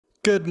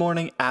Good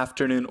morning,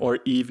 afternoon, or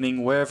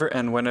evening, wherever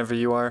and whenever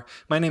you are.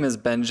 My name is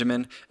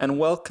Benjamin, and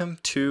welcome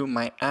to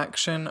my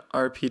Action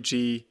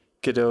RPG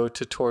Godot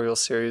tutorial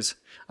series.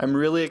 I'm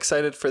really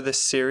excited for this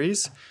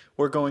series.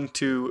 We're going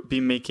to be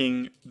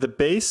making the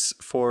base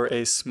for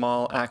a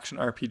small action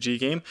RPG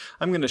game.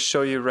 I'm going to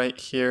show you right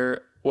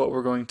here what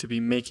we're going to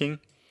be making.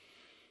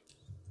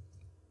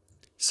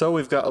 So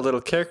we've got a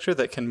little character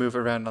that can move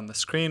around on the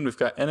screen. We've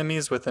got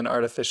enemies with an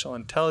artificial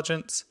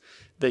intelligence.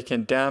 They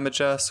can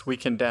damage us. We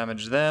can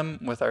damage them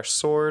with our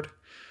sword.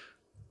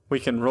 We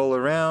can roll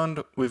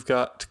around. We've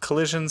got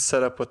collisions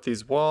set up with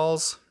these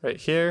walls right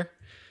here.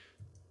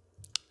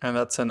 And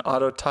that's an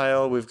auto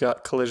tile. We've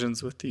got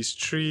collisions with these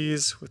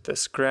trees, with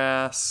this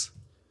grass.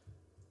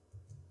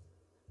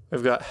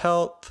 We've got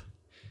health.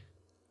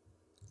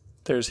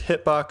 There's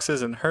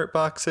hitboxes and hurt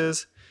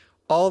boxes.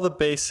 All the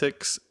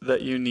basics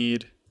that you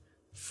need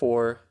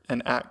for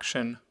an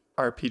action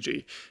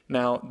RPG.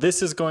 Now,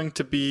 this is going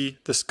to be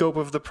the scope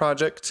of the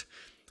project.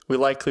 We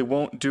likely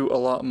won't do a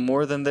lot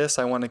more than this.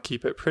 I want to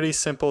keep it pretty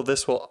simple.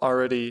 This will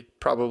already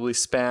probably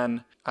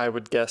span, I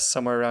would guess,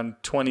 somewhere around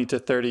 20 to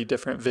 30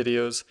 different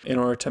videos in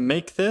order to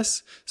make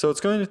this. So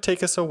it's going to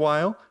take us a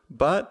while,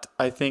 but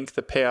I think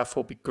the payoff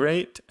will be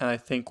great, and I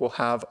think we'll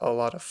have a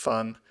lot of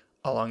fun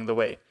along the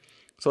way.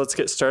 So let's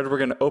get started. We're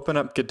going to open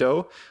up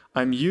Godot.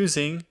 I'm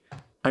using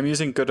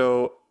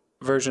Godot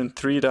version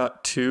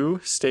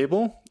 3.2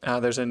 stable.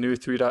 There's a new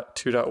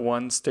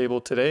 3.2.1 stable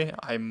today.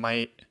 I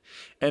might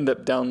end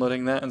up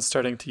downloading that and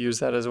starting to use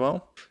that as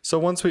well. So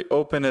once we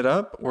open it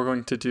up, we're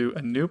going to do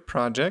a new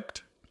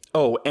project.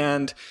 Oh,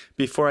 and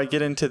before I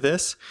get into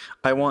this,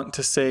 I want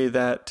to say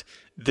that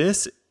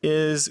this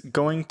is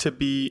going to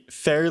be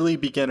fairly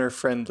beginner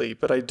friendly,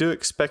 but I do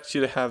expect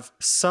you to have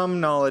some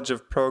knowledge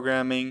of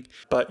programming,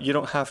 but you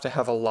don't have to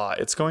have a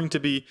lot. It's going to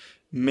be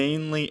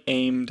mainly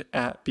aimed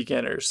at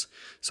beginners.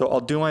 So I'll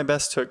do my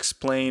best to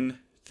explain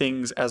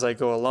things as I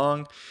go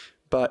along,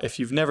 but if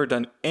you've never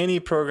done any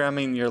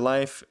programming in your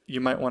life, you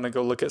might want to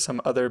go look at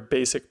some other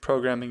basic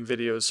programming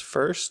videos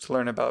first,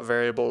 learn about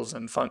variables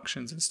and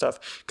functions and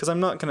stuff, because I'm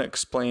not going to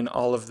explain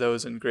all of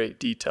those in great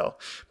detail.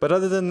 But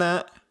other than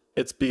that,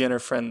 it's beginner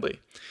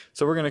friendly.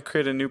 So we're going to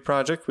create a new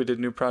project. We did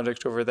new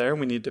project over there.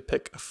 We need to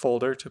pick a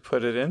folder to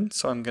put it in.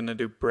 So I'm going to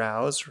do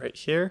browse right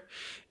here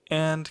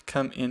and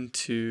come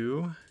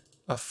into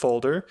a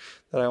folder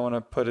that I want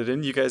to put it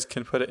in. You guys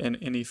can put it in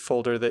any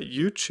folder that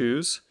you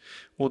choose.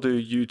 We'll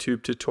do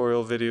YouTube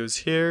tutorial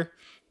videos here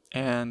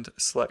and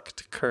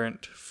select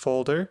current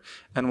folder,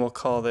 and we'll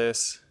call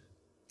this,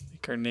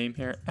 make our name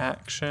here,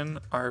 Action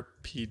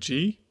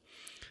RPG,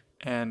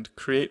 and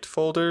create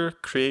folder,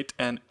 create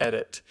and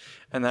edit,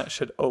 and that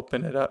should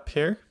open it up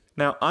here.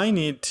 Now I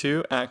need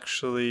to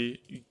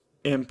actually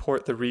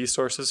import the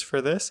resources for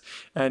this,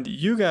 and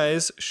you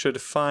guys should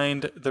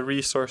find the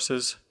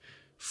resources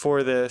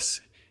for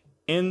this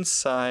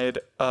inside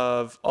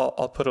of,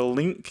 I'll put a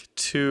link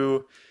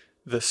to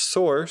the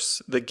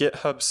source, the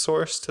GitHub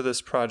source to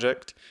this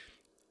project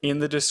in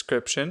the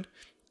description.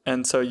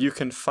 And so you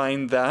can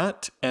find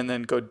that and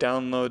then go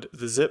download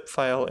the zip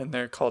file in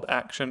there called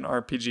Action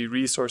RPG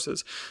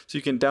Resources. So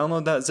you can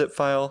download that zip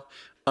file,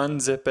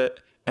 unzip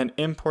it, and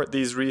import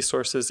these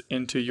resources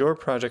into your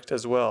project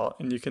as well.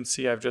 And you can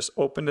see I've just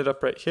opened it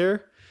up right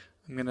here.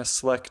 I'm going to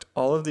select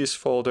all of these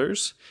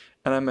folders,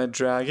 and I'm going to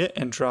drag it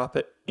and drop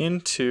it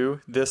into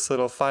this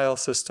little file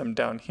system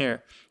down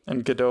here.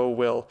 And Godot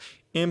will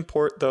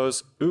import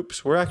those.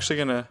 Oops, we're actually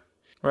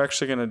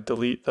gonna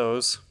delete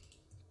those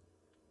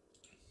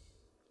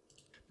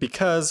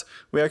because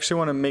we actually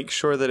want to make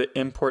sure that it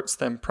imports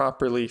them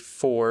properly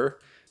for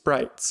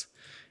sprites.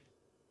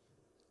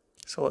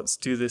 So let's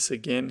do this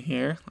again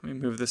here. Let me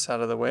move this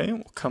out of the way.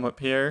 We'll come up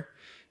here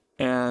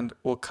and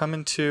we'll come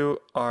into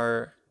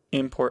our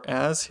import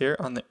as here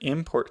on the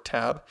import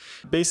tab.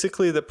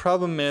 Basically the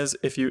problem is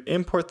if you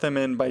import them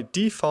in by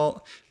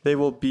default, they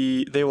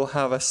will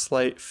have a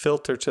slight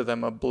filter to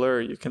them, a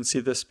blur. You can see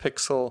this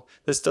pixel,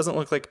 this doesn't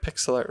look like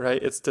pixel art,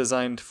 right? It's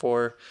designed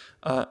for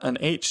an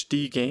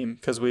HD game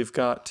because we've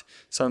got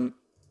some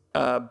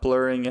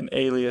blurring and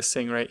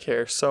aliasing right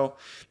here. So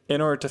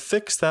in order to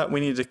fix that, we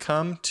need to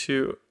come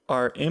to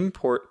our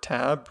import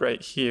tab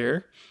right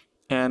here,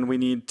 and we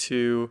need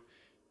to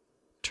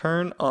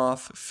turn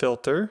off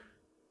filter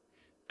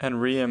and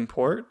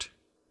re-import.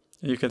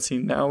 You can see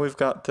now we've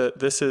got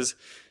this is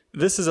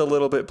a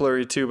little bit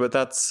blurry too, but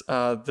that's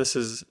this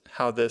is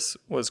how this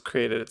was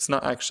created. It's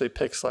not actually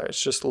pixel art,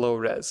 it's just low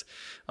res.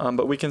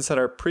 But we can set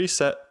our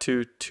preset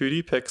to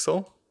 2D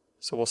pixel.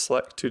 So we'll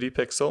select 2D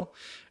pixel,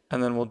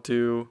 and then we'll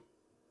do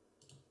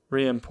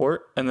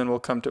re-import, and then we'll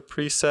come to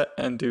preset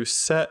and do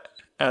set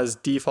as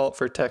default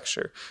for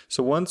texture.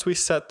 So once we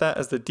set that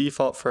as the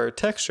default for our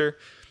texture,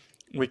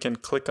 we can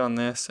click on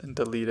this and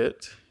delete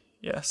it.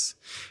 Yes.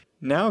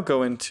 Now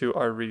go into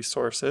our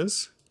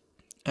resources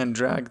and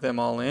drag them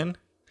all in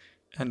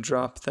and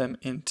drop them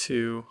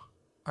into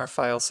our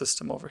file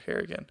system over here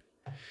again.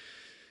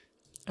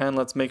 And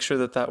let's make sure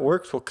that that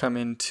works. We'll come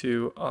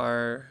into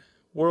our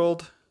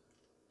world.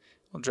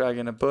 We'll drag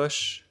in a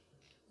bush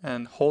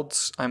and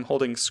I'm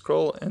holding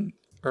scroll and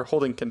or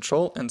holding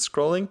control and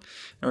scrolling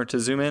in order to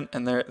zoom in,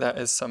 and there that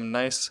is some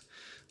nice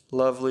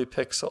lovely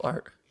pixel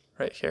art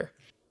right here.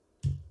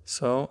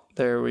 So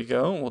there we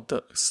go.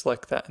 We'll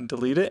select that and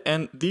delete it.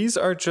 And this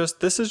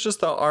is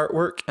just the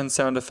artwork and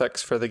sound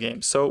effects for the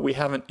game. So we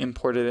haven't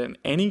imported in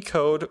any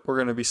code. We're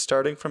going to be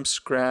starting from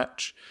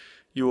scratch.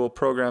 You will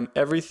program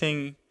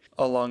everything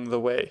along the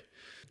way.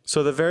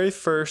 So the very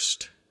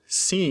first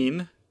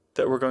scene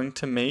that we're going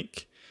to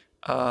make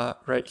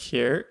right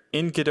here.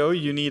 In Godot,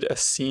 you need a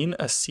scene.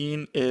 A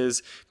scene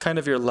is kind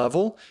of your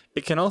level.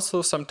 It can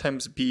also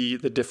sometimes be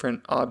the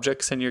different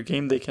objects in your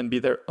game. They can be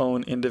their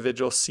own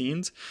individual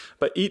scenes,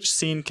 but each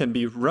scene can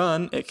be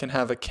run. It can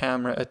have a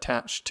camera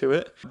attached to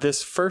it.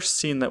 This first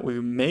scene that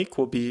we make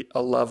will be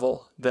a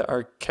level that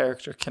our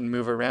character can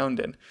move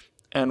around in.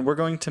 And we're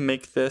going to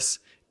make this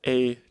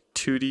a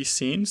 2D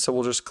scene. So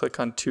we'll just click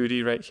on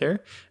 2D right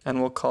here,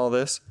 and we'll call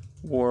this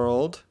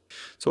world.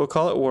 So we'll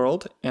call it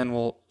world, and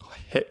we'll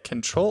hit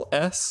Control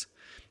S,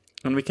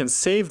 and we can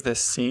save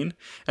this scene.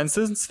 And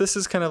since this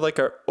is kind of like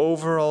our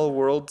overall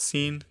world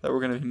scene that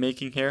we're going to be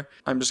making here,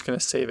 I'm just going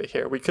to save it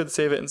here. We could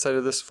save it inside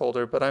of this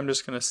folder, but I'm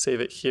just going to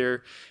save it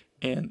here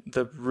in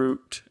the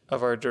root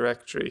of our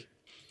directory.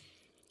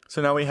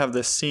 So now we have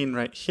this scene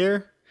right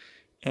here,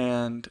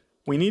 and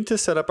we need to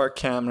set up our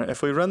camera.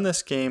 If we run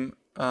this game,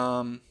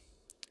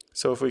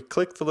 so if we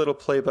click the little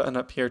play button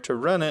up here to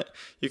run it,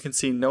 you can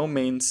see no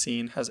main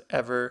scene has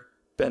ever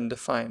been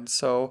defined.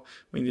 So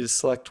we need to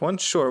select one.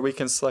 Sure, we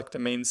can select a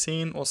main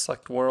scene. We'll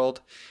select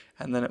world,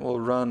 and then it will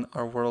run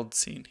our world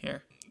scene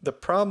here. The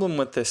problem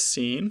with this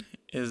scene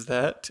is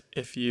that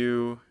if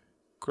you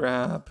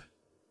grab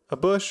a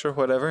bush or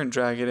whatever and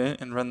drag it in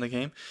and run the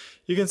game,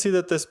 you can see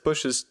that this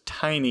bush is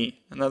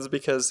tiny, and that's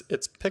because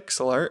it's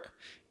pixel art,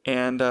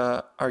 and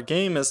our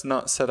game is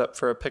not set up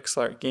for a pixel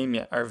art game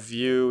yet. Our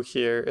view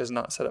here is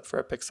not set up for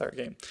a pixel art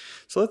game.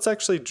 So let's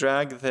actually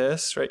drag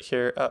this right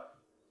here up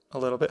a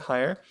little bit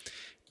higher,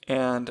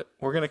 and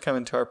we're going to come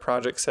into our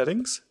project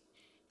settings,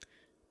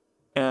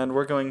 and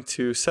we're going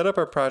to set up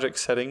our project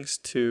settings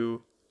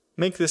to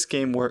make this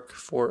game work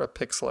for a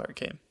pixel art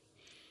game.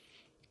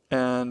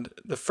 And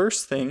the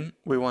first thing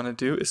we want to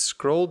do is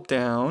scroll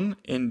down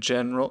in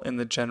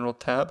the general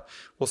tab.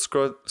 We'll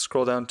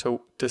scroll down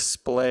to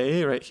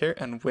display right here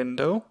and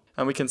window,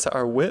 and we can set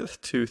our width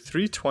to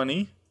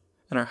 320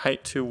 and our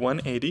height to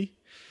 180.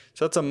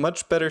 So that's a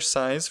much better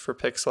size for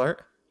pixel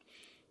art.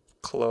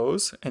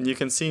 Close, and you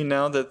can see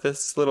now that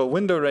this little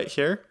window right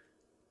here,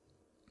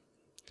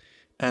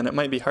 and it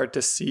might be hard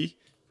to see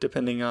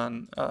depending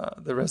on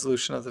the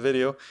resolution of the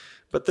video,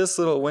 but this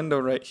little window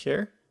right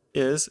here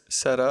is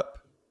set up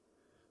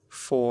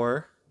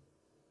for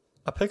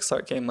a pixel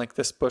art game. Like,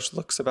 this bush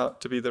looks about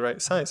to be the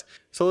right size.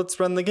 So let's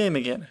run the game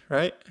again,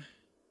 right?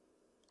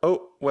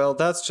 Oh, well,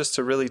 that's just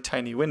a really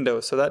tiny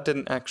window, so that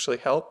didn't actually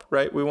help,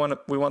 right? We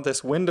want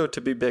this window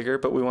to be bigger,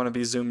 but we want to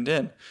be zoomed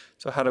in.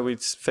 So how do we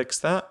fix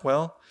that?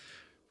 Well,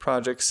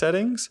 project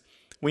settings,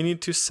 we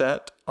need to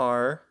set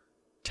our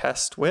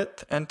test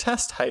width and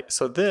test height.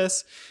 So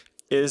this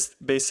is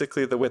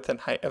basically the width and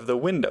height of the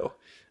window.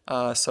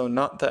 So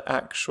not the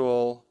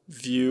actual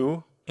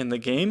view in the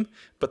game,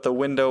 but the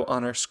window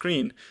on our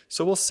screen.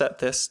 So we'll set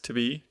this to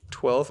be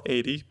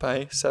 1280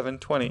 by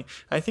 720.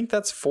 I think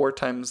that's 4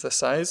 times the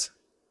size.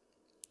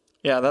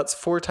 Yeah, that's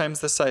 4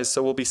 times the size.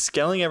 So we'll be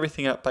scaling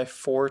everything up by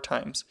 4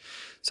 times.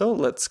 So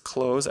let's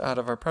close out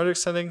of our project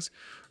settings,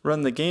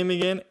 run the game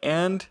again,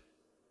 and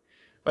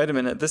wait a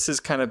minute, this is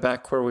kind of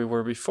back where we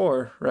were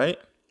before, right?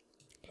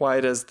 Why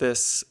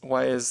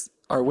is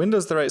our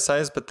windows the right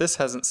size, but this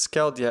hasn't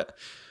scaled yet?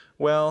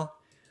 Well,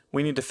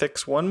 we need to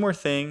fix one more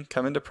thing.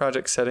 Come into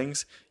project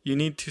settings. You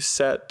need to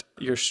set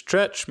your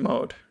stretch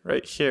mode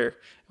right here,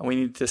 and we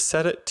need to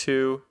set it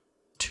to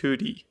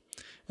 2D.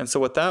 And so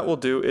what that will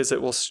do is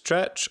it will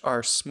stretch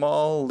our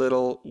small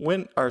little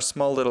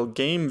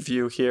game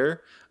view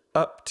here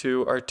up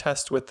to our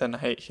test width and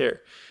height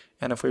here.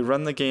 And if we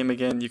run the game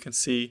again, you can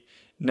see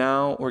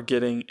now we're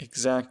getting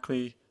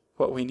exactly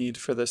what we need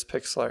for this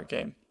pixel art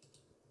game.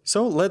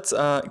 So let's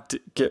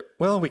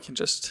we can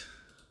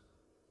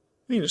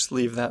just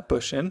leave that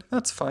bush in.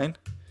 That's fine.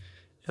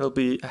 It'll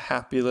be a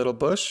happy little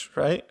bush,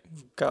 right?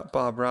 We've got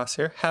Bob Ross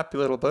here, happy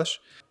little bush.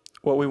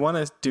 What we want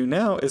to do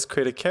now is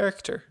create a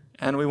character,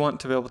 and we want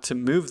to be able to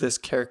move this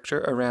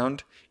character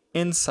around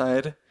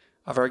inside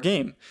of our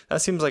game.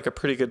 That seems like a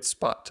pretty good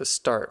spot to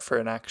start for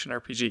an action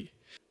RPG.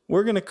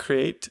 We're going to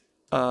create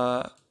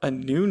a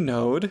new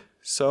node.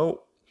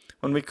 So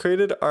when we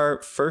created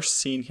our first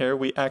scene here,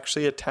 we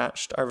actually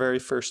attached our very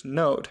first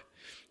node.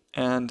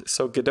 And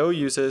so Godot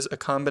uses a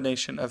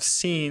combination of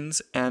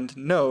scenes and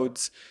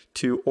nodes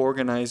to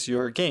organize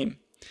your game.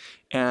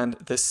 And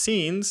the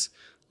scenes,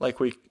 like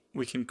we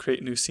can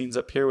create new scenes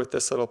up here with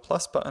this little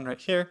plus button right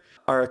here,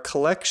 are a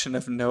collection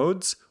of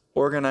nodes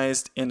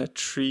organized in a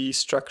tree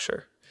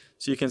structure.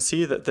 So you can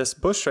see that this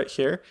bush right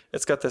here,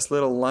 it's got this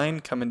little line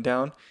coming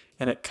down,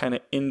 and it kind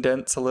of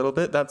indents a little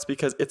bit. That's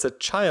because it's a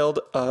child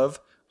of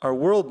our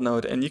world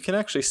node. And you can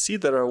actually see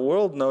that our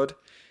world node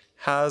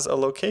has a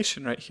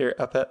location right here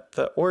up at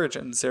the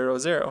origin, 0,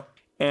 0.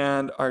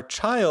 And our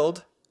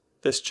child,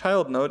 this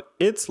child node,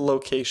 its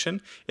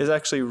location is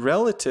actually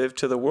relative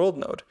to the world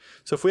node.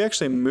 So if we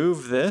actually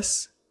move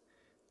this,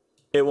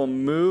 it will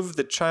move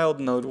the child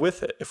node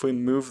with it if we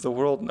move the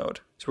world node.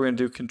 So we're going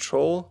to do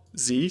Control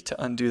Z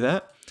to undo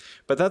that.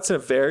 But that's a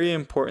very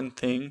important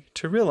thing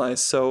to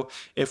realize. So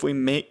if we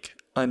make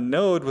a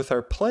node with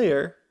our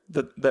player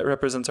that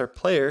represents our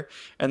player,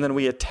 and then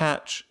we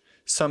attach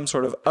some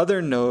sort of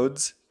other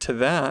nodes to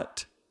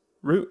that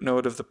root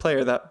node of the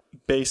player, that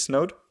base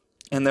node,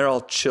 and they're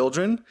all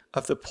children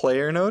of the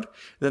player node,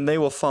 then they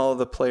will follow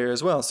the player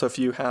as well. So if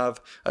you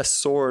have a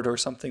sword or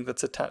something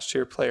that's attached to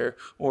your player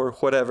or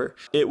whatever,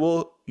 it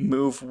will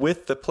move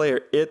with the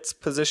player. Its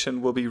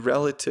position will be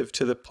relative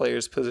to the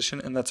player's position,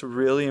 and that's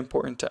really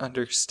important to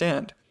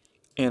understand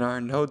in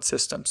our node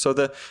system. So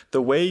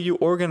the way you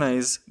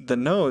organize the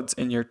nodes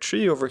in your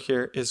tree over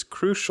here is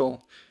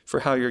crucial for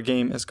how your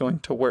game is going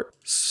to work.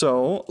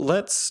 So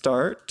let's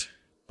start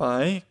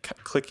by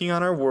clicking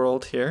on our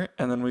world here,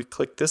 and then we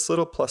click this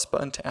little plus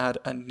button to add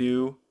a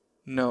new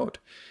node.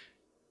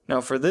 Now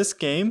for this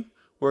game,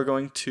 we're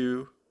going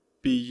to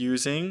be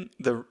using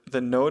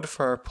the node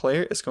for our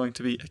player is going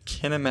to be a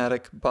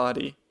kinematic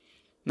body.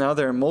 Now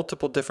there are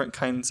multiple different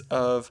kinds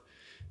of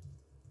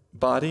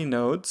body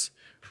nodes.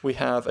 We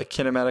have a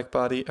kinematic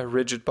body, a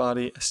rigid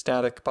body, a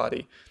static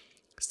body.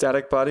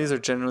 Static bodies are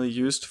generally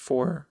used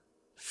for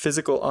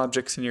physical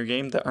objects in your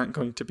game that aren't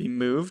going to be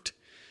moved.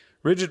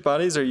 Rigid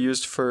bodies are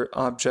used for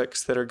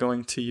objects that are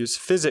going to use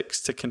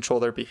physics to control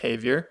their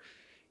behavior.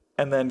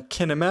 And then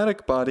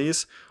kinematic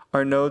bodies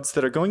are nodes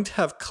that are going to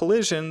have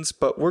collisions,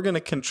 but we're going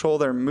to control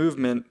their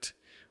movement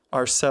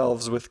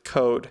ourselves with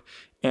code.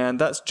 And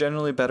that's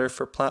generally better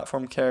for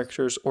platform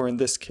characters, or in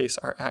this case,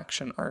 our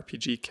action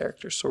RPG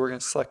characters. So we're going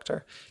to select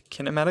our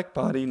kinematic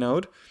body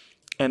node,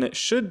 and it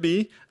should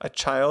be a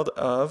child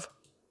of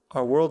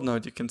our world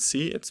node. You can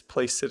see it's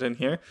placed it in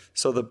here.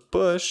 So the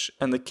bush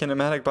and the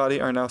kinematic body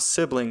are now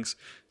siblings.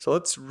 So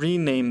let's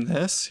rename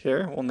this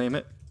here. We'll name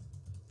it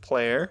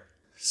player.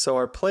 So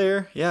our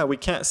player, yeah, we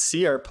can't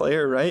see our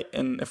player, right?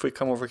 And if we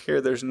come over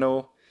here,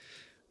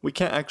 we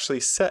can't actually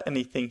set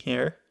anything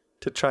here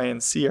to try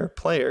and see our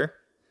player.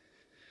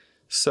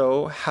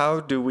 So how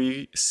do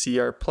we see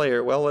our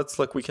player? Well, let's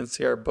look, we can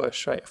see our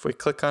bush, right? If we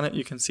click on it,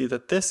 you can see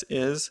that this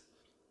is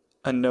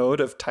a node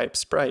of type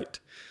sprite.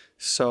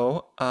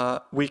 So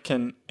we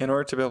can, in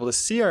order to be able to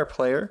see our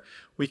player,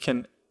 we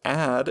can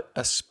add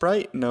a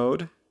sprite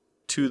node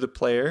to the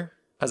player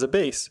as a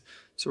base.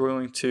 So we're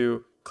going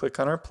to click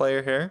on our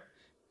player here.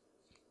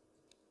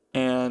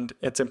 And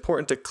it's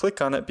important to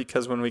click on it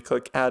because when we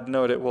click add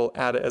node, it will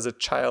add it as a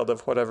child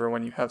of whatever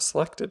one you have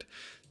selected.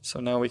 So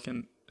now we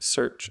can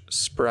search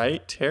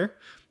sprite here,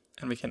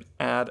 and we can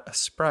add a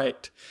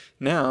sprite.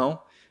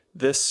 Now,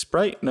 this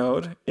sprite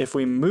node, if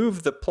we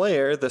move the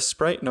player, the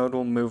sprite node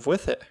will move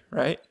with it,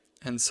 right?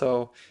 And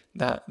so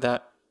that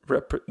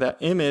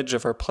image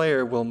of our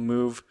player will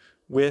move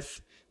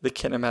with the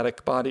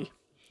kinematic body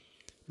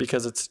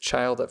because it's a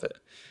child of it.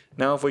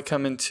 Now if we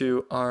come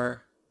into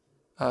our,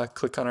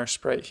 click on our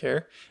sprite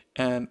here,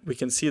 and we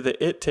can see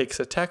that it takes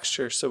a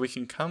texture. So we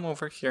can come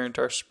over here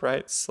into our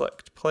sprite,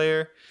 select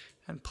player,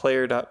 and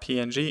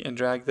player.png, and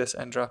drag this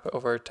and drop it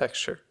over our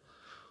texture.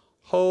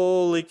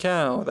 Holy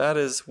cow, that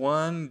is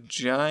one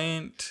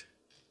giant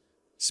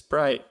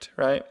sprite,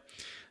 right?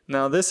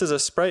 Now this is a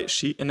sprite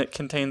sheet, and it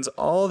contains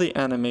all the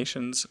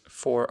animations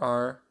for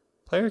our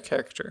player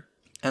character.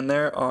 And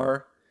there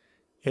are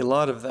a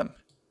lot of them,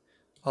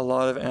 a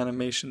lot of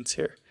animations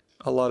here,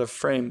 a lot of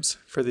frames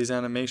for these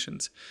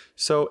animations.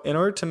 So in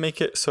order to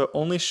make it so it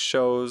only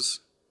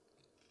shows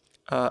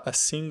a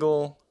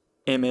single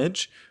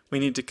image, we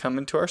need to come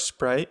into our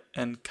sprite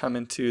and come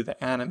into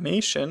the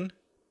animation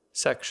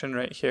section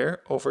right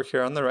here, over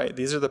here on the right.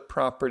 These are the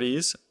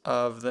properties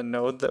of the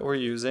node that we're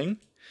using.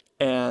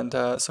 And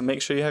so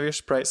make sure you have your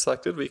sprite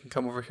selected. We can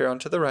come over here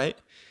onto the right,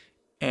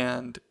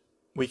 and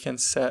we can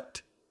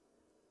set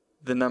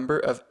the number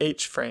of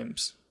H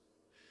frames.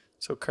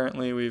 So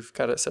currently we've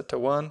got it set to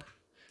 1.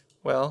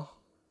 Well,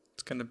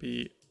 it's going to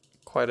be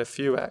quite a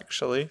few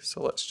actually.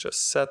 So let's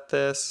just set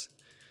this.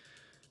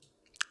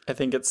 I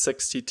think it's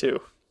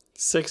 62.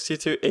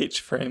 62 H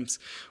frames.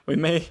 We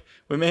may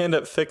end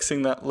up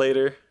fixing that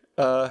later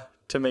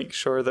to make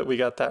sure that we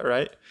got that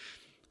right.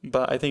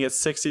 But I think it's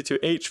 62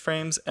 H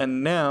frames,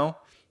 and now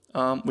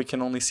we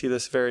can only see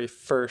this very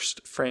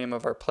first frame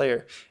of our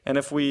player. And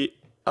if we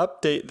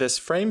update this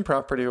frame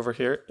property over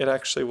here, it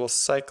actually will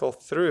cycle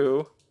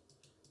through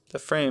the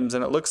frames,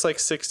 and it looks like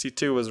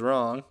 62 was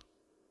wrong.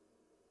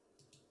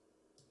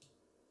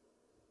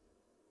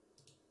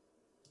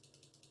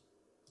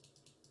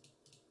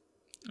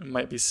 It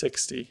might be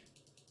 60.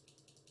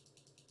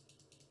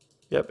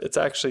 Yep, it's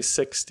actually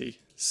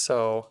 60.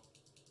 So,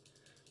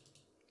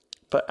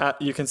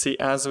 but you can see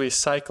as we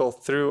cycle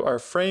through our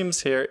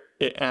frames here,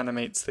 it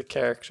animates the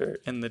character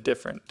in the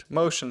different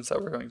motions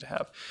that we're going to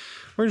have.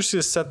 We're just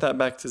going to set that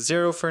back to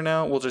 0 for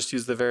now. We'll just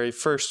use the very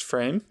first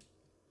frame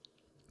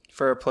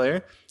for our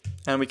player,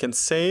 and we can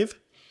save.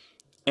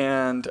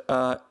 And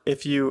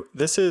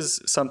this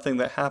is something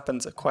that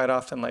happens quite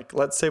often. Like,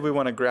 let's say we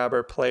want to grab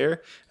our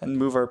player and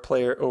move our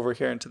player over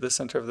here into the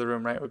center of the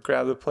room, right? We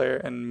grab the player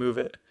and move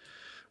it.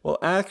 Well,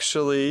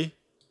 actually,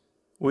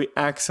 we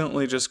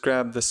accidentally just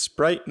grabbed the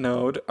sprite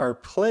node. Our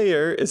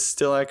player is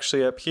still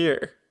actually up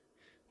here.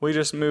 We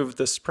just moved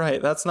the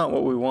sprite. That's not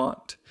what we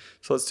want.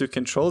 So let's do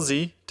Control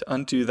Z to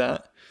undo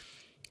that.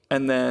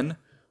 And then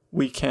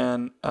we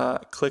can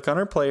click on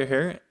our player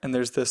here, and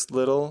there's this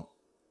little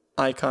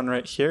icon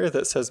right here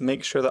that says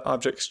make sure the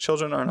object's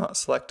children are not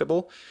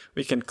selectable.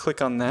 We can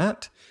click on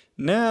that.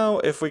 Now,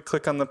 if we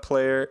click on the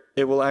player,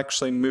 it will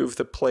actually move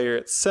the player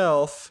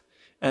itself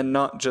and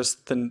not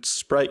just the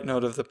sprite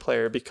node of the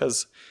player,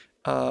 because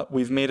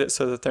we've made it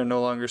so that they're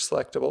no longer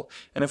selectable.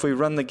 And if we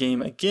run the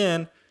game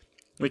again,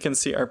 we can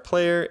see our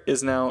player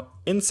is now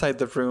inside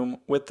the room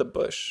with the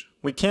bush.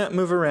 We can't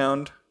move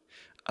around,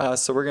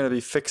 so we're going to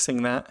be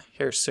fixing that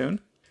here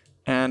soon.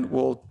 And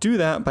we'll do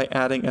that by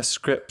adding a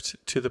script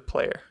to the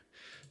player.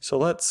 So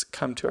let's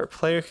come to our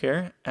player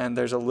here, and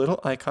there's a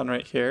little icon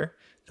right here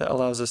that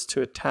allows us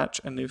to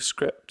attach a new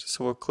script.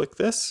 So we'll click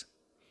this,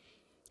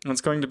 and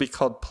it's going to be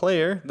called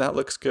player. That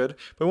looks good,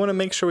 but we want to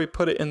make sure we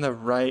put it in the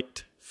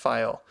right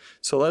file.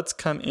 So let's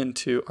come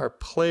into our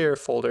player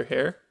folder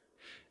here,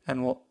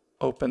 and we'll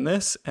open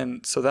this,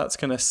 and so that's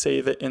going to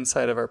save it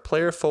inside of our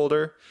player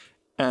folder,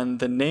 and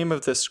the name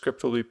of this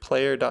script will be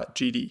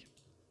player.gd.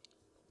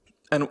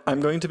 And I'm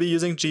going to be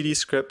using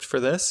GDScript for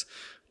this.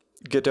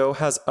 Godot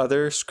has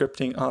other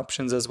scripting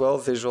options as well,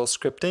 visual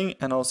scripting,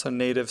 and also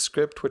native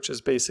script, which is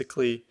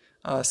basically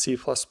C++.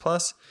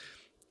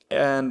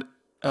 And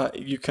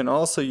you can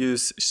also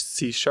use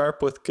C#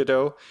 with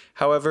Godot.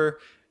 However,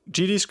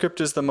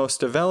 GDScript is the most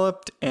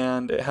developed,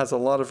 and it has a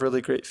lot of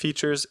really great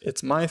features.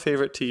 It's my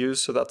favorite to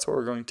use, so that's what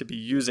we're going to be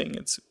using.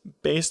 It's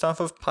based off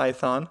of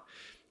Python,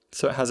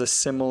 so it has a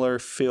similar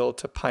feel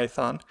to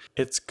Python.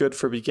 It's good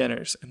for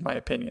beginners, in my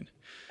opinion.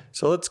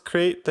 So let's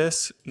create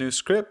this new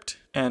script,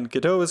 and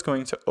Godot is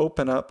going to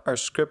open up our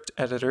script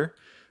editor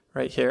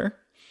right here.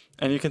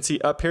 And you can see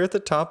up here at the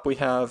top we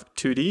have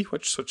 2D,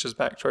 which switches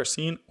back to our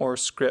scene, or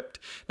script.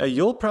 Now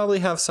you'll probably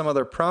have some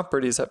other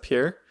properties up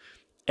here,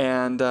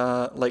 and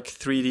like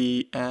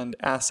 3D and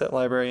asset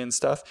library and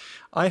stuff.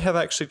 I have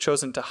actually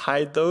chosen to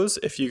hide those.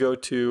 If you go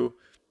to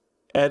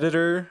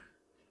editor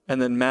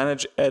and then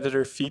manage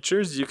editor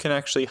features, you can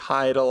actually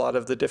hide a lot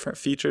of the different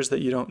features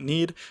that you don't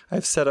need.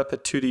 I've set up a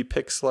 2D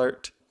pixel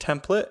art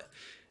template,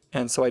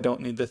 and so I don't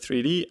need the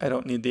 3D. I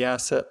don't need the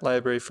asset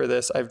library for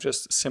this. I've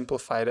just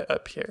simplified it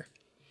up here.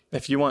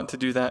 If you want to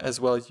do that as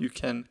well, you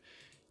can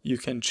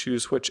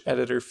choose which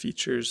editor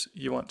features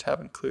you want to have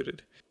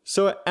included.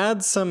 So it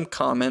adds some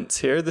comments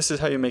here. This is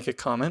how you make a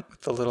comment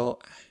with the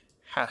little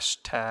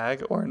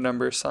hashtag or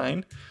number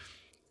sign.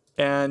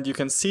 And you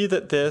can see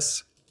that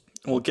this,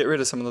 we'll get rid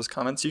of some of those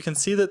comments. You can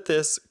see that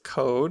this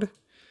code,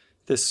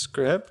 this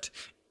script,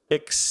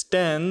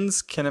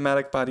 extends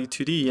kinematic body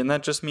 2D, and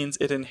that just means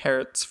it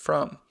inherits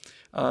from.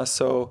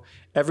 So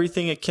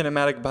everything a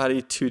kinematic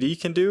body 2D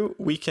can do,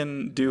 we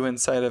can do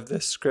inside of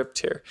this script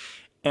here.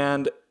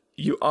 And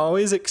you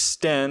always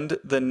extend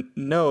the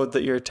node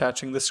that you're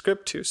attaching the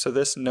script to. So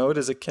this node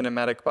is a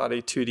kinematic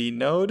body 2D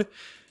node,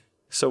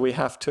 so we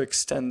have to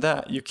extend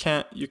that. You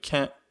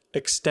can't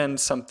extend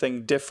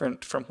something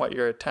different from what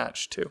you're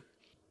attached to.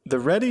 The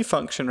ready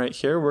function right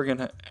here, we're going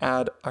to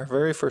add our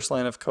very first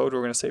line of code.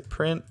 We're going to say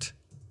print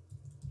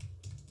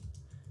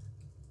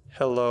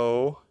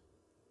hello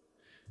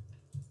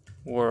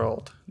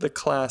world. The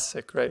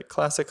classic, right?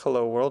 Classic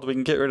hello world. We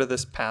can get rid of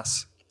this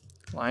pass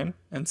line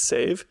and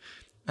save.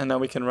 And now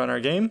we can run our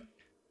game.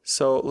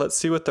 So let's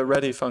see what the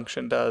ready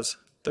function does.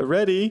 The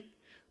ready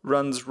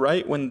runs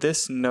right when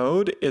this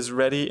node is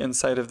ready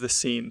inside of the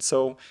scene.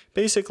 So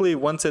basically,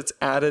 once it's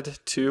added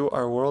to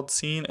our world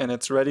scene and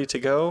it's ready to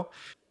go,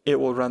 it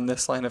will run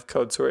this line of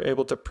code. So we're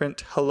able to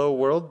print hello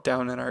world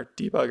down in our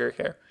debugger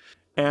here.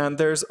 And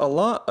there's a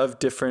lot of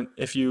different,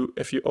 if you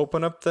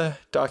open up the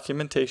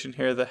documentation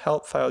here, the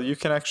help file, you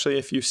can actually,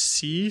 if you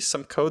see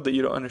some code that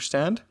you don't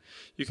understand,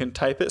 you can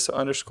type it, so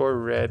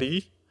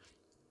 _ready.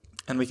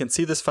 And we can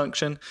see this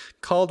function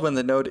called when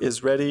the node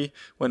is ready,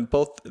 when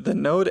both the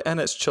node and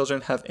its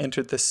children have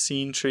entered the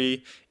scene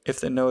tree. If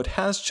the node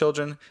has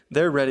children,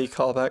 their ready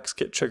callbacks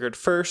get triggered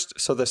first.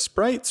 So the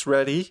sprite's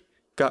ready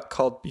got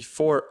called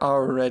before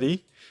our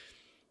ready.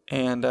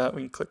 And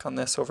we can click on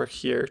this over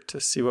here to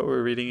see what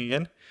we're reading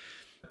again.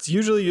 It's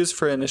usually used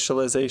for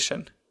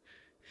initialization.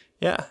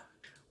 Yeah,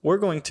 we're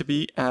going to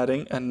be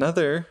adding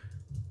another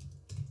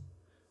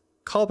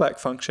callback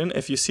function.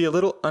 If you see a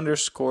little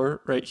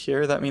underscore right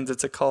here, that means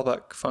it's a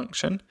callback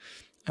function.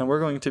 And we're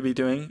going to be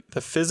doing the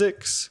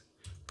physics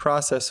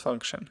process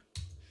function.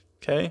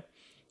 Okay?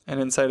 And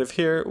inside of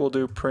here, we'll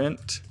do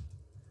print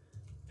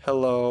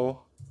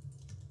hello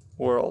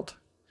world.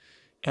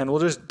 And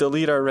we'll just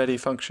delete our ready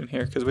function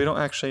here because we don't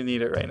actually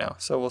need it right now.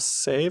 So we'll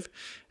save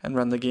and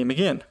run the game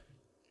again.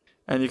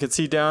 And you can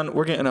see down,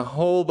 we're getting a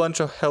whole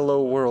bunch of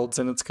hello worlds,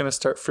 and it's going to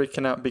start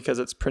freaking out because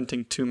it's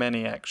printing too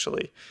many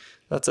actually.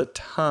 That's a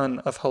ton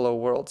of hello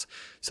worlds.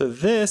 So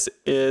this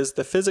is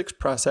the physics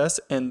process,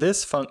 and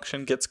this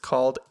function gets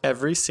called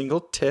every single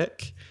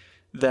tick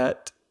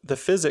that the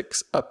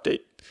physics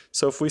update.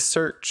 So if we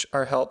search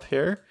our help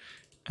here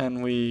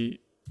and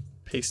we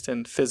paste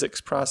in physics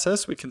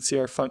process, we can see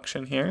our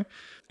function here.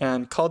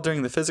 And called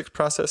during the physics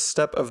process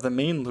step of the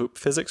main loop,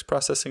 physics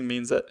processing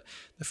means that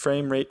the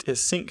frame rate is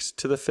synced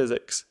to the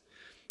physics.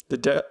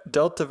 The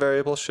delta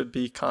variable should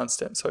be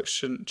constant, so it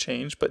shouldn't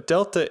change, but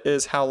delta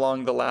is how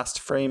long the last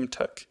frame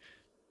took.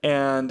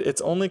 And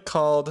it's only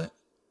called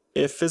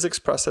if physics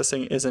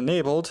processing is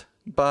enabled,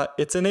 but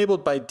it's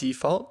enabled by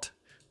default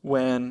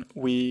when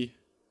we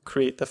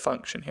create the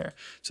function here.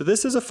 So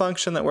this is a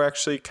function that we're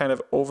actually kind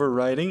of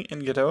overriding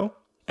in Godot,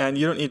 and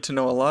you don't need to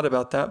know a lot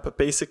about that, but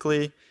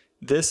basically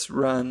this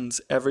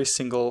runs every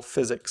single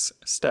physics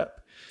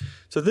step.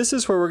 So this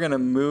is where we're going to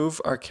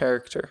move our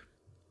character,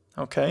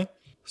 okay?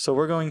 So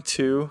we're going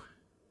to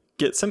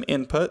get some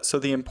input. So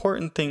the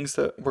important things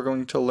that we're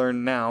going to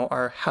learn now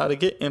are how to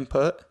get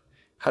input,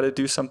 how to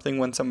do something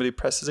when somebody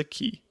presses a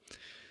key.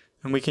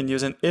 And we can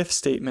use an if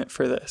statement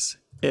for this.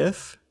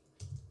 If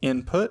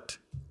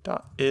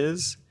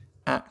input.is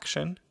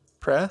action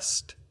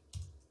pressed,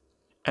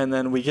 and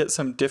then we get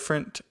some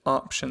different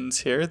options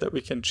here that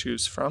we can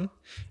choose from.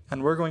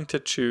 And we're going to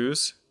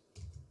choose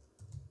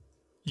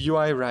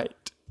UI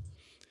right.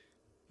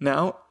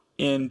 Now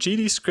in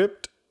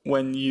GDScript,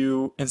 when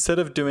you, instead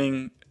of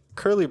doing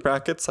curly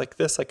brackets like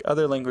this, like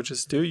other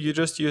languages do, you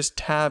just use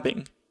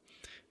tabbing.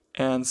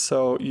 And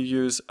so you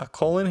use a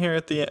colon here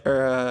at the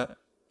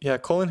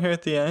colon here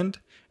at the end,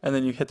 and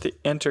then you hit the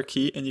enter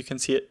key and you can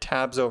see it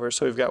tabs over.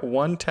 So we've got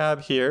one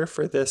tab here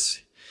for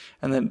this,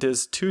 and then it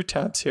does two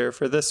tabs here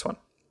for this one.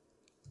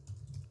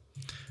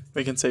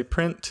 We can say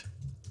print,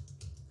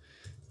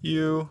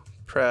 you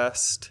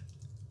pressed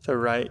the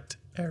right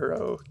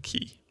arrow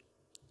key.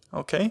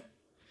 Okay?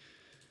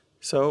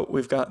 So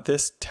we've got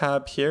this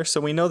tab here.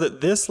 So we know that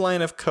this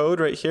line of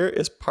code right here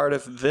is part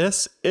of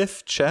this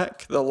if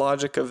check, the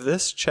logic of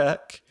this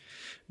check,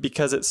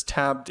 because it's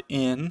tabbed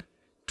in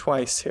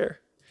twice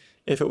here.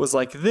 If it was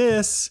like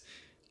this,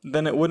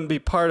 then it wouldn't be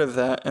part of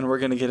that and we're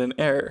going to get an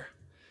error.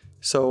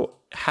 So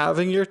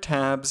having your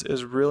tabs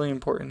is really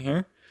important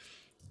here.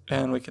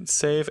 And we can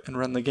save and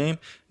run the game.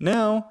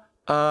 Now,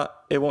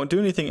 it won't do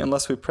anything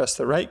unless we press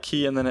the right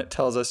key, and then it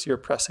tells us you're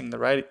pressing the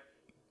right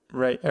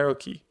arrow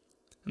key.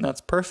 And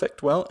that's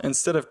perfect. Well,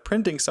 instead of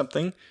printing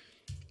something,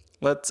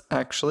 let's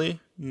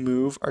actually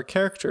move our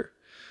character.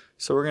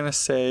 So we're going to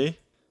say,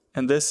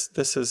 and this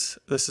is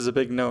a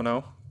big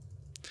no-no,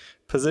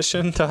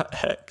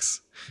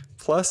 position.x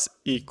plus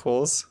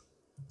equals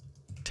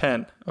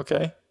 10,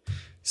 okay?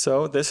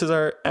 So this is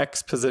our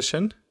x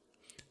position,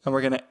 and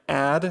we're going to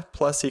add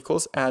plus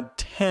equals, add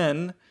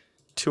 10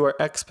 to our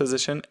x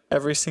position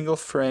every single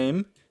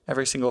frame,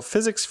 every single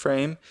physics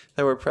frame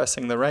that we're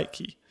pressing the right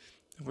key.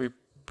 We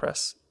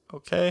press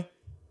OK,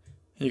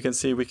 and you can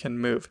see we can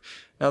move.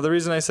 Now the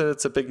reason I said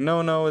it's a big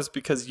no-no is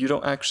because you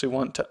don't actually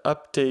want to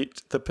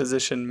update the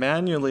position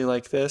manually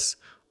like this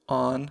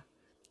on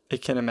a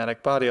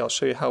kinematic body. I'll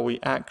show you how we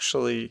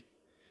actually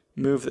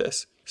move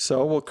this.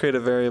 So we'll create a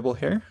variable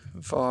here,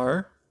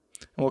 var,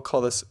 and we'll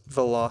call this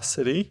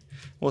velocity.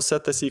 We'll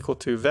set this equal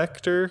to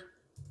vector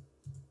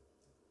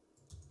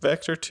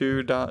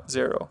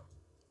 2.0.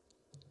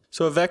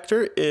 So a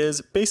vector is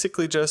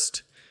basically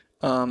just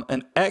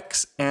an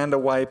x and a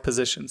y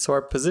position. So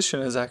our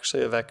position is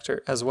actually a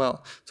vector as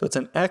well. So it's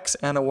an x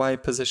and a y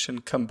position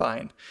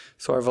combined.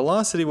 So our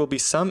velocity will be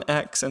some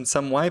x and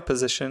some y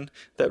position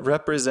that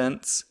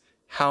represents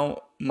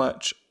how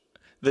much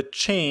the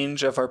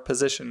change of our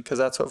position, because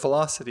that's what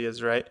velocity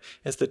is, right?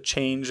 It's the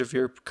change of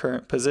your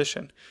current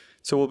position.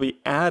 So we'll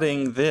be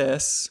adding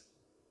this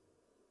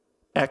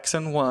x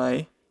and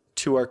y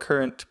to our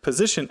current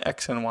position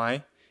x and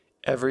y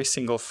every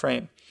single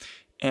frame.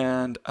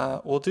 And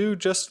we'll do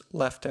just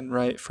left and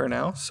right for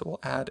now. So we'll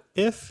add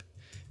if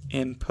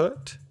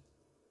input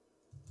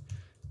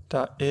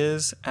dot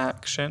is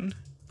action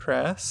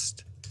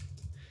pressed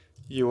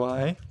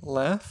UI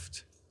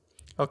left.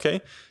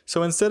 Okay,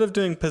 so instead of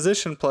doing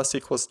position plus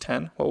equals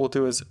 10, what we'll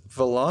do is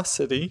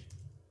velocity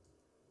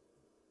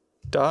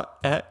dot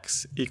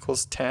x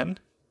equals 10.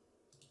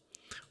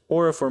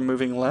 Or if we're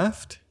moving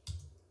left,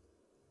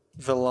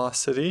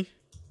 velocity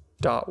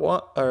dot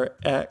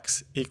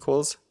x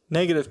equals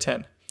negative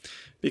 10.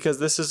 Because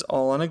this is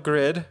all on a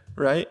grid,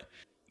 right?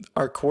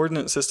 Our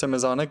coordinate system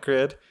is on a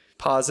grid.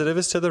 Positive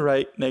is to the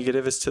right,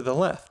 negative is to the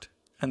left.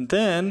 And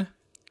then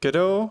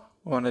Godot,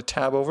 we want to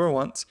tab over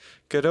once.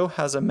 Godot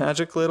has a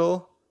magic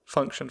little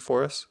function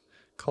for us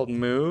called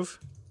move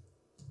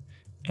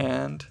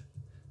and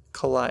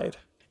collide.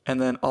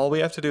 And then all we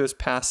have to do is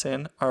pass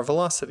in our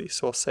velocity.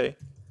 So we'll say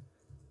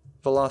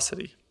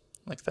velocity,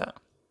 like that.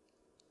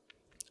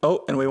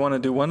 Oh, and we want to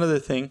do one other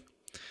thing.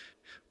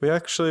 We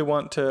actually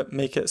want to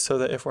make it so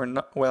that if we're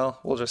not,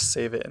 well, we'll just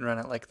save it and run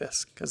it like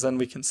this, because then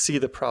we can see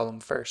the problem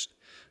first.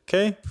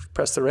 Okay,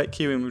 press the right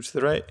key, we move to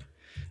the right,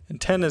 and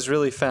 10 is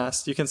really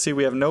fast. You can see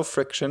we have no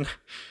friction.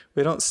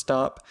 We don't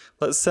stop.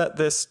 Let's set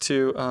this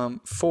to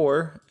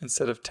 4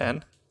 instead of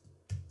 10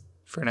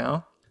 for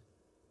now.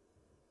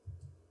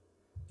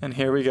 And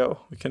here we go.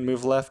 We can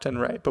move left and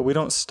right, but we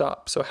don't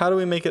stop. So how do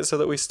we make it so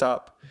that we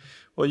stop?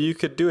 Well, you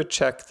could do a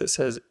check that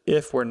says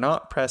if we're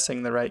not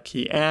pressing the right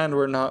key and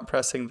we're not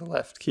pressing the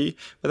left key,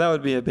 but that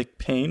would be a big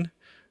pain,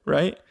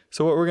 right?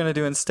 So what we're going to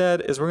do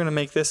instead is we're going to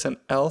make this an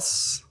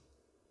else,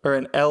 or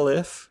an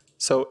elif.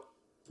 So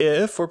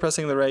if we're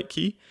pressing the right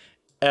key,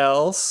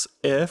 else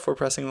if we're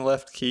pressing the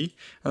left key,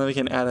 and then we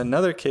can add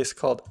another case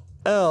called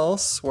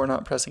else we're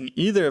not pressing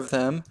either of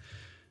them,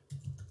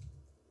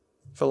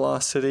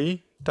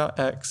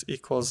 velocity.x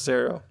equals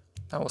 0.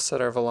 That will set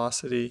our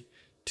velocity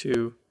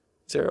to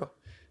 0.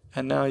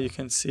 And now you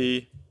can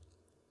see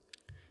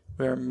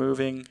we're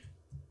moving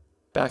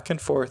back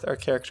and forth. Our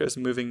character is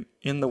moving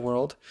in the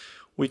world.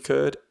 We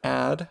could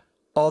add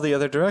all the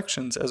other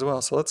directions as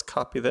well. So let's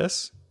copy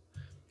this.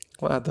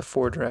 We'll add the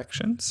 4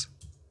 directions.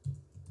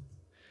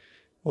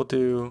 We'll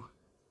do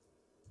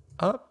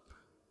up.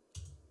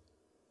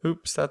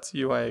 Oops, that's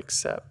UI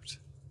accept.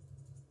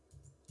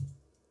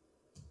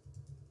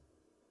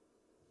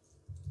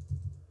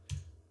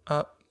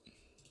 Up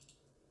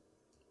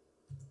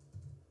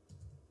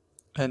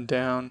and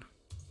down.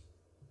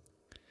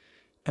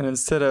 And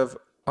instead of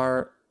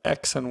our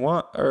x and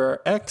y, or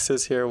our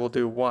x's here, we'll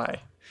do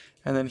y.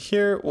 And then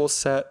here we'll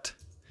set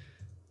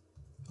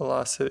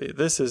velocity.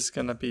 This is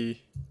going to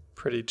be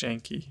pretty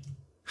janky.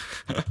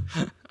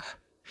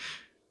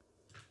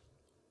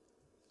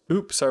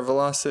 Oops, our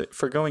velocity,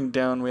 for going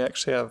down, we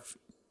actually have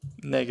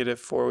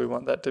 -4. We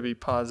want that to be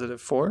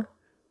 +4.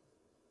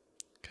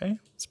 Okay,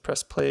 let's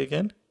press play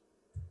again.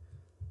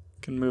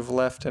 We can move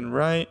left and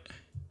right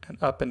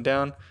and up and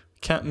down. We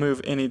can't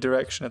move any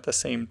direction at the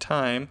same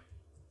time.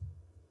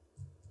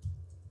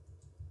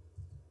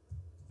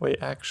 Wait,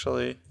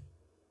 actually.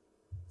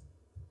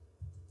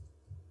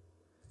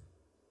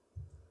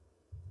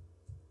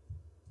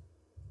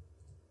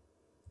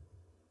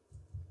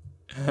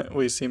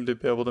 We seem to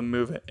be able to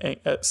move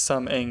at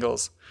some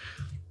angles.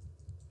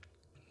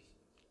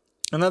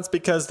 And that's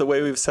because the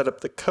way we've set up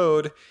the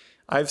code,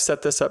 I've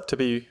set this up to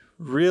be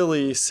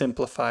really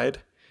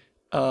simplified,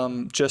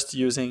 just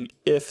using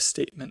if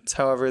statements.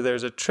 However,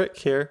 there's a trick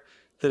here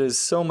that is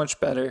so much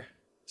better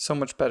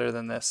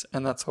than this.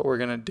 And that's what we're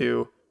going to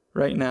do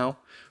right now.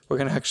 We're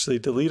going to actually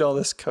delete all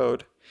this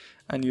code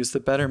and use the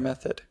better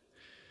method,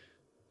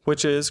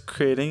 which is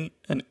creating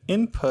an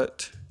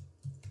input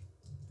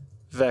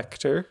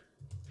vector.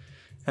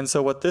 And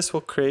so what this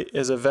will create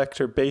is a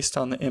vector based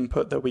on the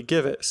input that we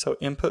give it. So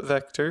input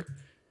vector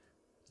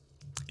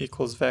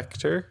equals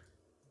vector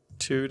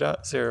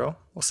 2.0.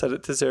 We'll set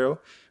it to 0.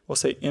 We'll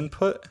say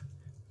input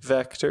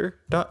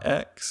vector dot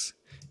x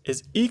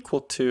is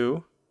equal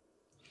to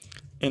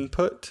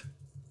input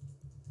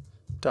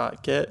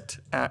dot get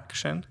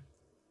action.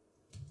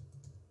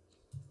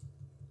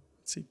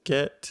 Let's see,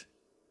 get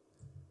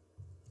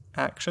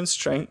action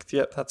strength.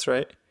 Yep, that's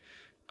right.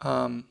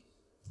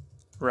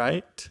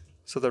 Right.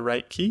 So the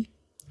right key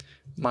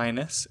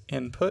minus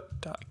input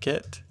dot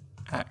get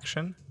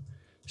action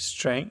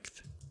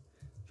strength.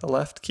 The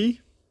left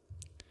key.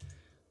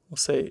 We'll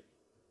say,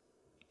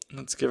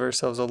 let's give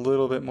ourselves a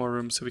little bit more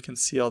room so we can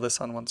see all this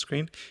on one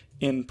screen.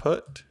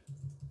 Input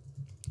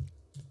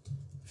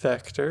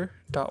vector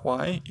dot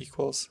y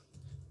equals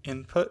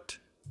input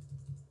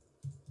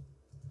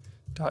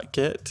dot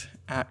get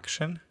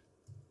action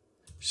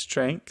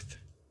strength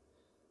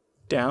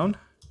down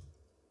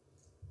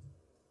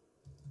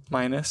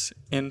minus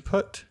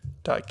input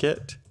dot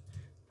get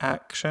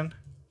action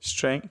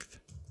strength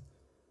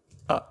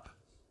up.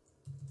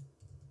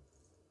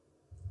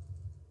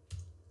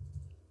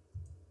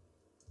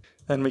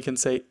 Then we can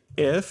say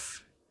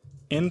if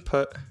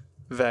input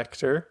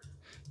vector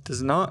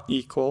does not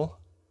equal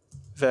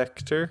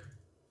vector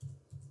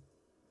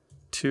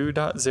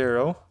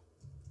 2.0,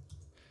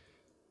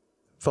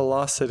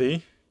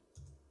 velocity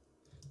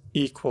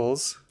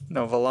equals,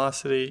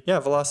 velocity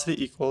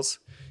equals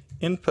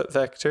input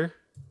vector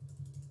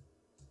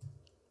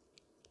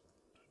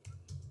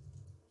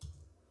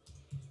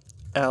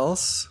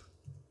else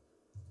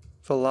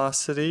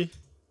velocity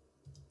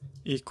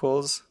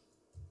equals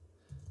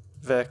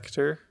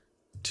vector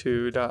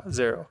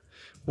 2.0.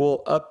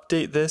 We'll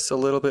update this a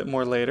little bit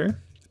more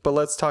later, but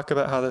let's talk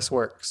about how this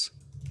works.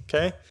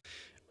 Okay?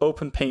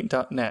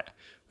 OpenPaint.net.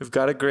 We've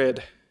got a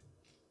grid.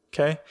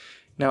 Okay?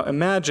 Now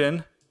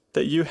imagine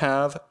that you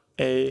have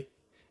a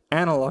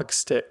analog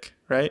stick,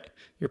 right?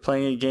 You're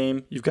playing a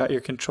game, you've got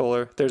your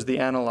controller, there's the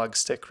analog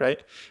stick,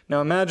 right? Now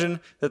imagine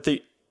that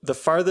the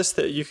farthest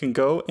that you can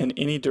go in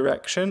any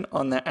direction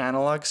on the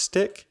analog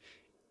stick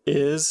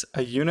is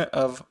a unit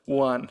of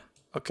 1,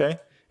 okay?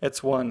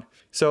 It's 1.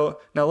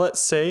 So now let's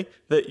say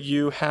that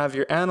you have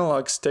your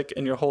analog stick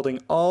and you're holding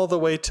all the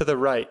way to the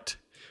right.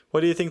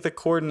 What do you think the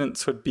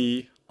coordinates would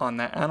be on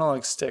that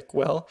analog stick?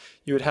 Well,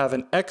 you would have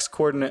an x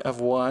coordinate of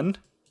 1,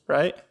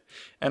 right?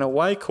 And a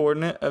y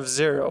coordinate of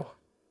 0.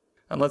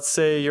 And let's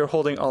say you're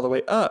holding all the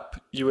way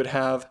up. You would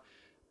have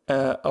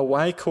a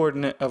y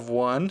coordinate of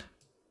 1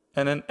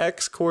 and an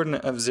x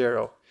coordinate of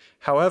 0.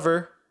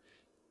 However,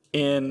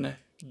 in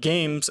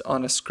games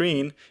on a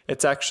screen,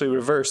 it's actually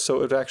reversed, so it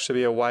would actually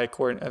be a y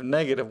coordinate of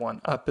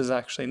 -1. Up is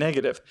actually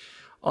negative.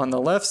 On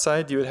the left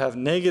side, you would have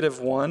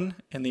 -1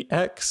 in the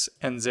x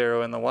and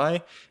 0 in the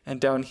y, and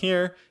down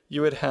here,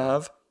 you would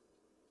have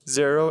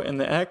 0 in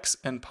the x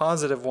and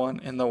 +1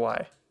 in the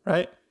y,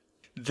 right?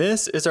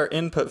 This is our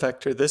input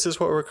vector. This is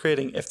what we're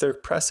creating. If they're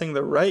pressing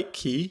the right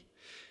key,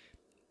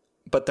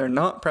 but they're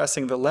not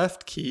pressing the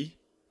left key,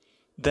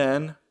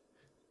 then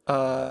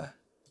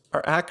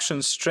our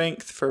action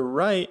strength for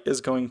right is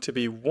going to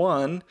be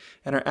 1,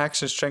 and our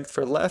action strength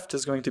for left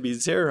is going to be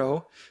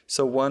 0.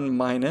 So 1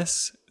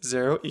 minus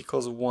 0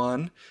 equals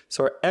 1.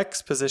 So our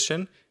x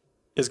position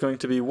is going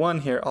to be 1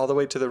 here, all the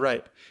way to the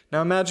right.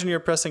 Now imagine you're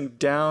pressing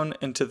down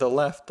and to the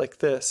left like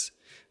this.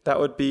 That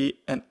would be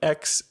an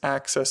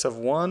x-axis of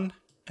 1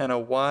 and a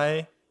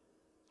y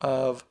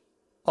of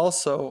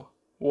also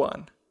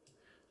 1,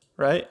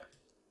 right?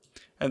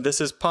 And this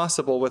is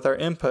possible with our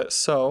input.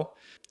 So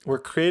we're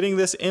creating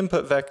this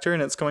input vector,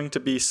 and it's going to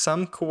be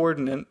some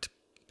coordinate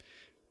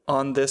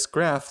on this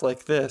graph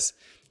like this.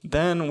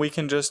 Then we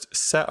can just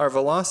set our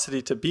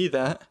velocity to be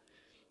that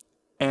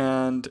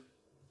and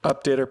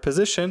update our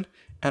position,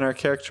 and our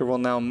character will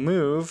now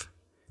move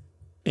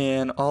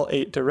in all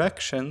 8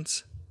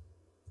 directions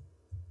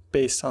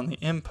based on the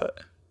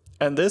input.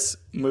 And this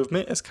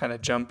movement is kind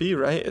of jumpy,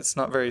 right? It's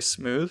not very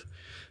smooth.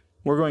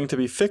 We're going to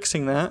be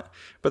fixing that,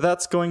 but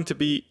that's going to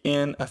be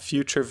in a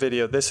future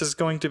video. This is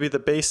going to be the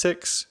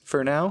basics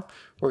for now.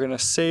 We're going to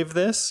save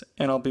this,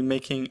 and I'll be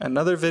making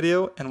another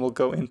video, and we'll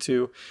go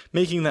into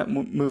making that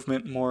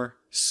movement more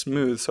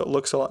smooth so it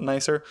looks a lot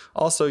nicer.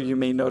 Also, you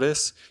may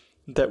notice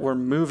that we're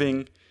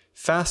moving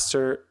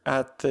faster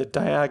at the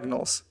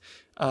diagonals,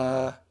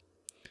 and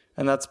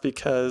that's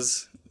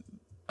because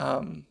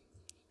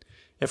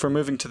if we're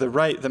moving to the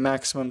right, the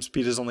maximum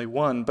speed is only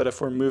 1, but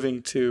if we're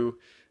moving to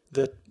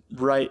the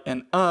right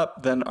and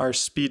up, then our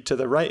speed to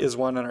the right is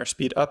 1 and our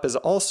speed up is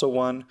also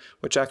 1,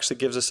 which actually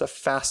gives us a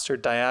faster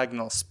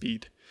diagonal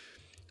speed.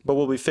 But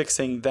we'll be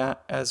fixing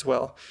that as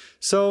well.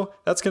 So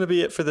that's going to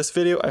be it for this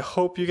video. I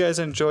hope you guys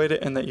enjoyed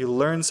it and that you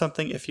learned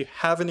something. If you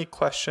have any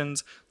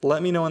questions,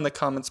 let me know in the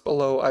comments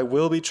below. I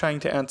will be trying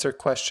to answer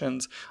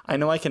questions. I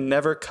know I can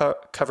never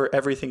cover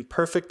everything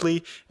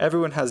perfectly.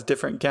 Everyone has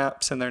different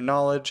gaps in their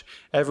knowledge.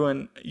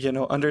 Everyone,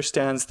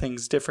 understands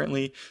things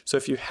differently. So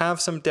if you have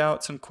some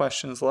doubts and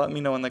questions, let me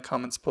know in the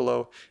comments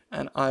below,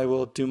 and I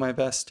will do my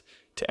best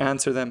to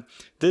answer them.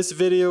 This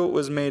video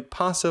was made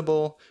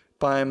possible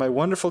by my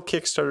wonderful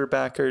Kickstarter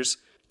backers.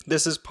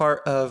 This is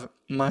part of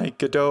my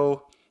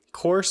Godot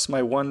course,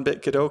 my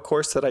 1-bit Godot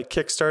course that I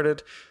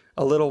kickstarted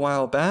a little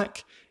while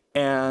back.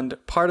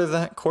 And part of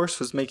that course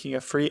was making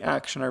a free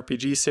action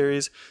RPG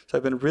series. So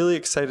I've been really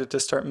excited to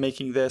start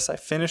making this. I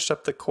finished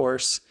up the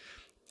course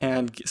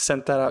and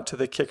sent that out to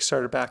the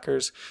Kickstarter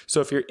backers.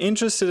 So if you're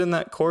interested in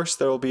that course,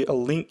 there will be a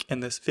link in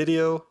this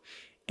video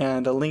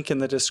and a link in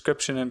the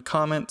description and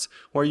comments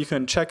where you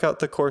can check out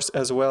the course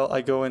as well.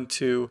 I go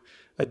into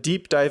a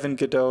deep dive in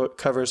Godot. It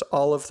covers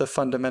all of the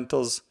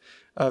fundamentals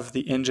of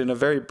the engine, a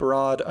very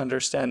broad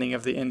understanding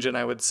of the engine,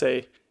 I would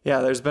say. Yeah,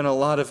 there's been a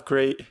lot of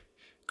great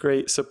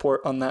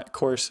support on that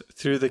course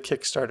through the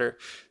Kickstarter.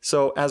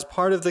 So as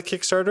part of the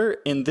Kickstarter,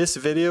 in this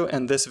video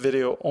and this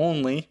video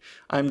only,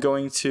 I'm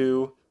going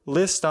to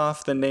list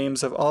off the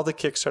names of all the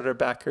Kickstarter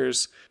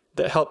backers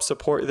that help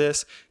support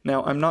this.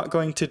 Now, I'm not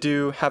going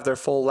to have their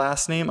full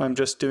last name. I'm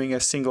just doing a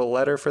single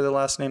letter for the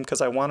last name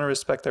because I want to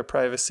respect their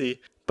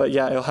privacy. But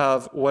yeah, it'll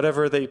have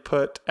whatever they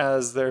put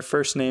as their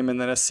first name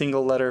and then a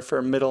single letter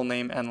for middle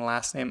name and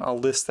last name. I'll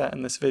list that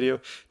in this video.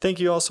 Thank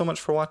you all so much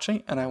for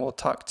watching, and I will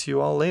talk to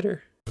you all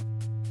later.